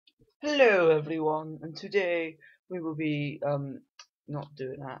Hello everyone, and today we will be not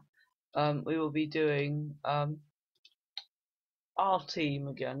doing that. We will be doing our team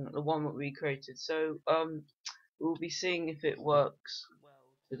again, the one that we created. So we'll be seeing if it works well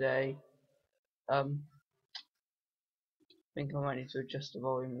today. I think I might need to adjust the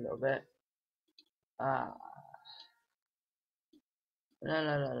volume a little bit. Ah, la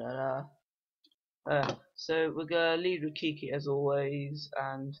la la la la. So we're gonna lead with Kiki as always,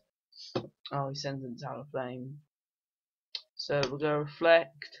 and he sends in Tower Flame. So we're gonna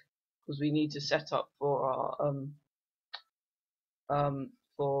reflect because we need to set up for our um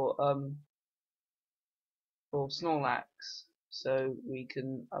for um for Snorlax, so we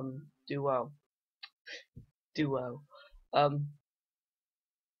can do well. Um,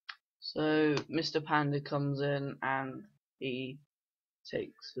 so Mr. Panda comes in and he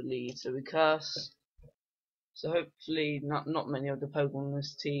takes the lead. So we curse. So hopefully not many of the Pokemon on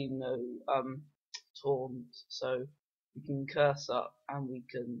this team know Taunt, so we can curse up and we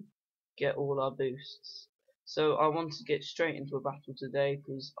can get all our boosts. So I want to get straight into a battle today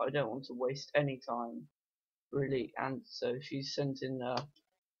because I don't want to waste any time really. And so she's sent in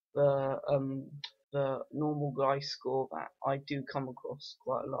the normal guy score that I do come across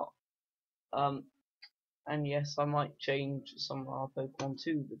quite a lot. And yes, I might change some of our Pokemon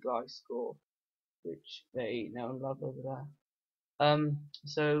to the guy score, which they know and love over there.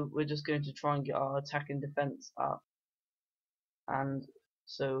 So we're just going to try and get our attack and defense up, and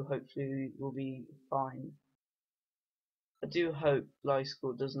so hopefully we'll be fine. I do hope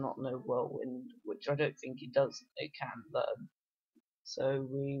Gliscor does not know Whirlwind, which I don't think he does. It can learn. So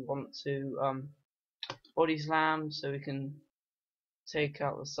we want to Body Slam so we can take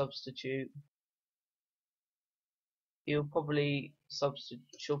out the substitute. She'll probably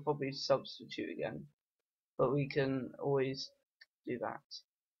substitute again, but we can always do that.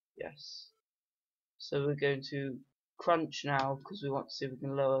 Yes. So we're going to crunch now because we want to see if we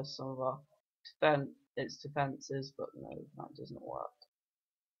can lower some of our defenses, but no, that doesn't work.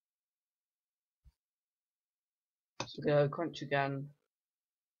 So we're going to crunch again.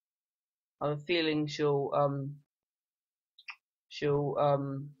 I have a feeling she'll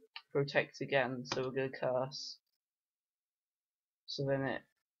protect again, so we're going to curse. So then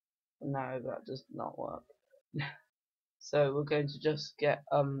no, that does not work. So we're going to just get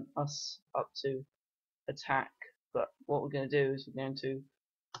us up to attack, but what we're going to do is we're going to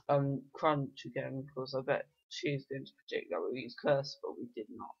crunch again because I bet she's going to predict that we use curse, but we did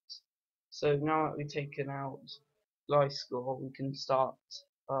not. So now that we've taken out Gliscor, we can start.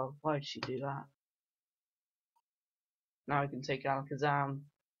 Why did she do that? Now we can take Alakazam,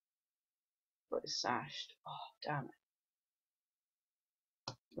 but it's sashed. Oh damn it!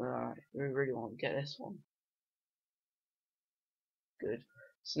 Alright, we really want to get this one. Good.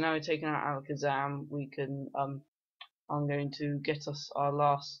 So now we're taking out Alakazam, we can I'm going to get us our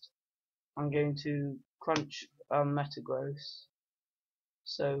last. I'm going to crunch Metagross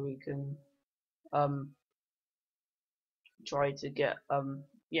so we can try to get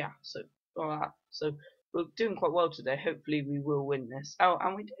yeah. So alright. So we're doing quite well today. Hopefully we will win this. Oh,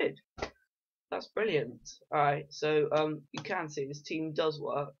 and we did. That's brilliant. Alright. So you can see this team does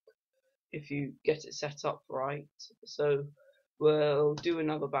work if you get it set up right. So we'll do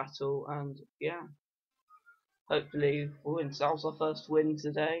another battle and yeah. Hopefully we'll win. So that was our first win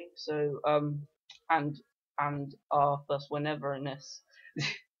today. So and our first win ever in this.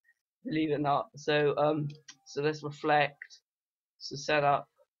 Believe it or not. So so let's reflect. So set up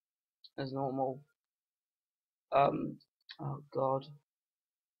as normal. Oh god.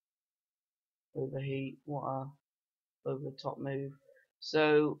 Overheat, what a over the top move.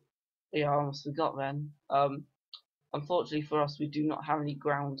 So yeah, I almost forgot then. Unfortunately for us we do not have any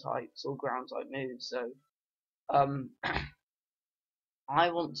ground types or ground type moves, so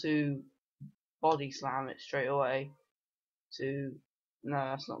I want to body slam it straight away to no,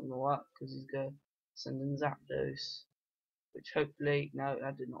 that's not gonna work because he's gonna send in Zapdos, which hopefully no,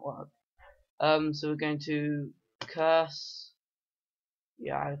 that did not work. So we're going to curse.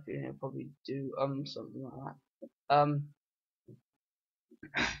 Yeah, I have a feeling it'll probably do something like that.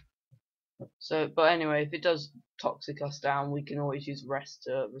 So but anyway, if it does toxic us down, we can always use rest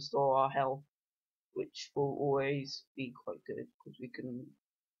to restore our health, which will always be quite good because we can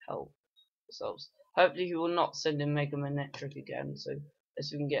help ourselves. Hopefully he will not send in Mega Manectric again, so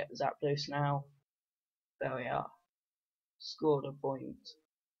as we can get Zapdos now. There we are. Scored a point.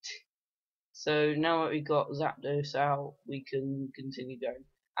 So now that we got Zapdos out, we can continue going.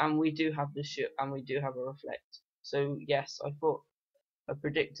 And we do have the ship, and we do have a reflect. So yes, I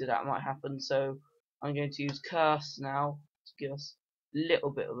predicted that might happen. So I'm going to use Curse now to give us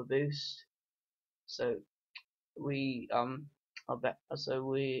little bit of a boost. So we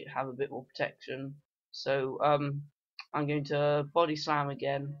we have a bit more protection. So I'm going to body slam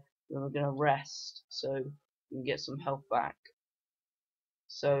again, then we're going to rest so we can get some health back.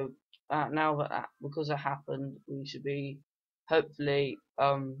 So now that because that happened, we should be hopefully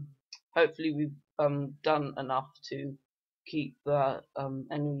we've done enough to keep the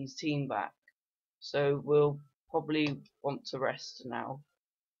enemy's team back. So we'll probably want to rest now.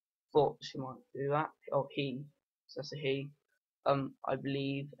 Thought she might do that. Oh, he. So that's a he. I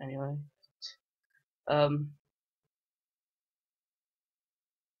believe anyway.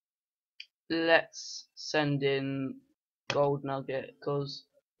 Let's send in gold nugget because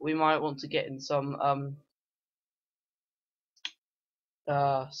we might want to get in some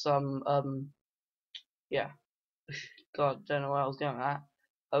yeah. God, don't know where I was going with that.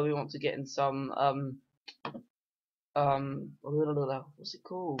 We want to get in some what's it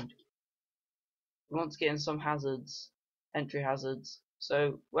called? We want to get in some hazards, entry hazards.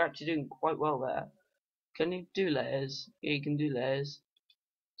 So we're actually doing quite well there. Can you do layers? Yeah, you can do layers.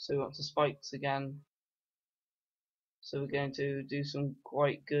 So we want to spikes again. So we're going to do some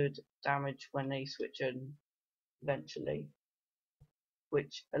quite good damage when they switch in eventually.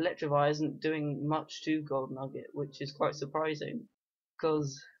 Which Electrify isn't doing much to Gold Nugget, which is quite surprising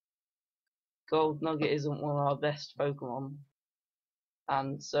because Gold Nugget isn't one of our best Pokemon.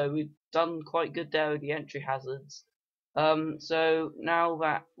 And so we've done quite good there with the entry hazards. So now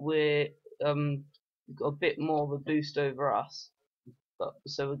that we've got a bit more of a boost over us,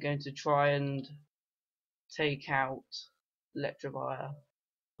 so we're going to try and take out Electivire.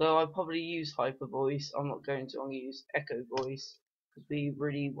 Though I'll probably use Hyper Voice, I'm not going to. I'm going to use Echo Voice because we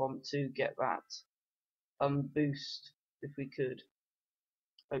really want to get that boost if we could.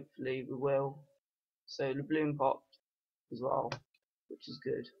 Hopefully we will. So the Bloom Pop as well, which is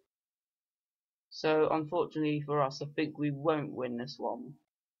good. So unfortunately for us, I think we won't win this one.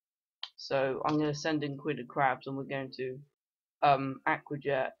 So I'm going to send in Quid of Crabs and we're going to Aqua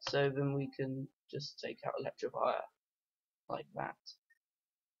Jet, so then we can just take out Electivire like that.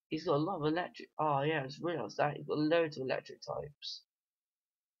 He's got a lot of electric. Oh yeah, I just realised that he's got loads of electric types.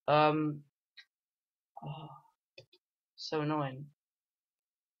 Oh, so annoying.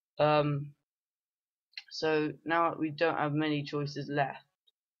 So now that we don't have many choices left,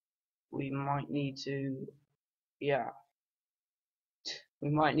 we might need to, we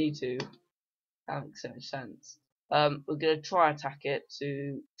might need to. That makes so much sense. We're gonna try attack it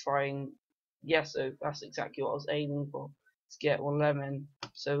to try and, so that's exactly what I was aiming for, to get one lemon.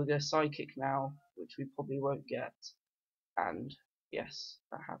 So we're gonna Psychic now, which we probably won't get, and yes,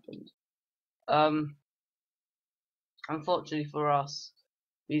 that happened. Unfortunately for us,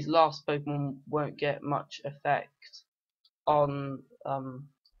 these last Pokemon won't get much effect on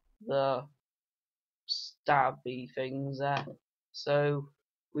the stabby things there. So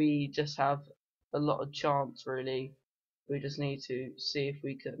we just have a lot of chance really. We just need to see if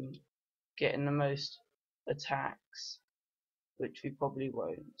we can get in the most attacks, which we probably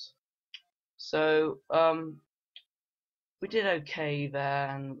won't. So we did okay there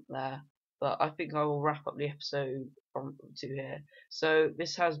and there, but I think I will wrap up the episode from to here. So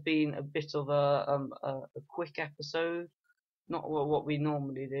this has been a bit of a quick episode, not what we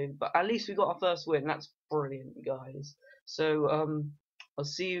normally do, but at least we got our first win. That's brilliant, guys. So I'll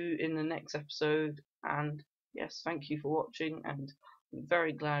see you in the next episode, and yes, thank you for watching, and I'm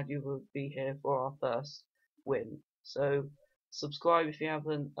very glad you will be here for our first win. So subscribe if you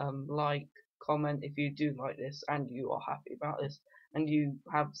haven't, like, comment if you do like this and you are happy about this and you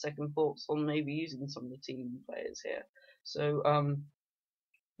have second thoughts on maybe using some of the team players here. So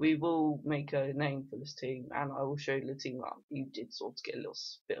we will make a name for this team and I will show you the team that you did sort of get a little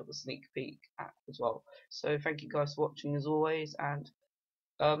bit of a sneak peek at as well. So thank you guys for watching as always, and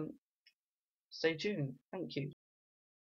stay tuned. Thank you.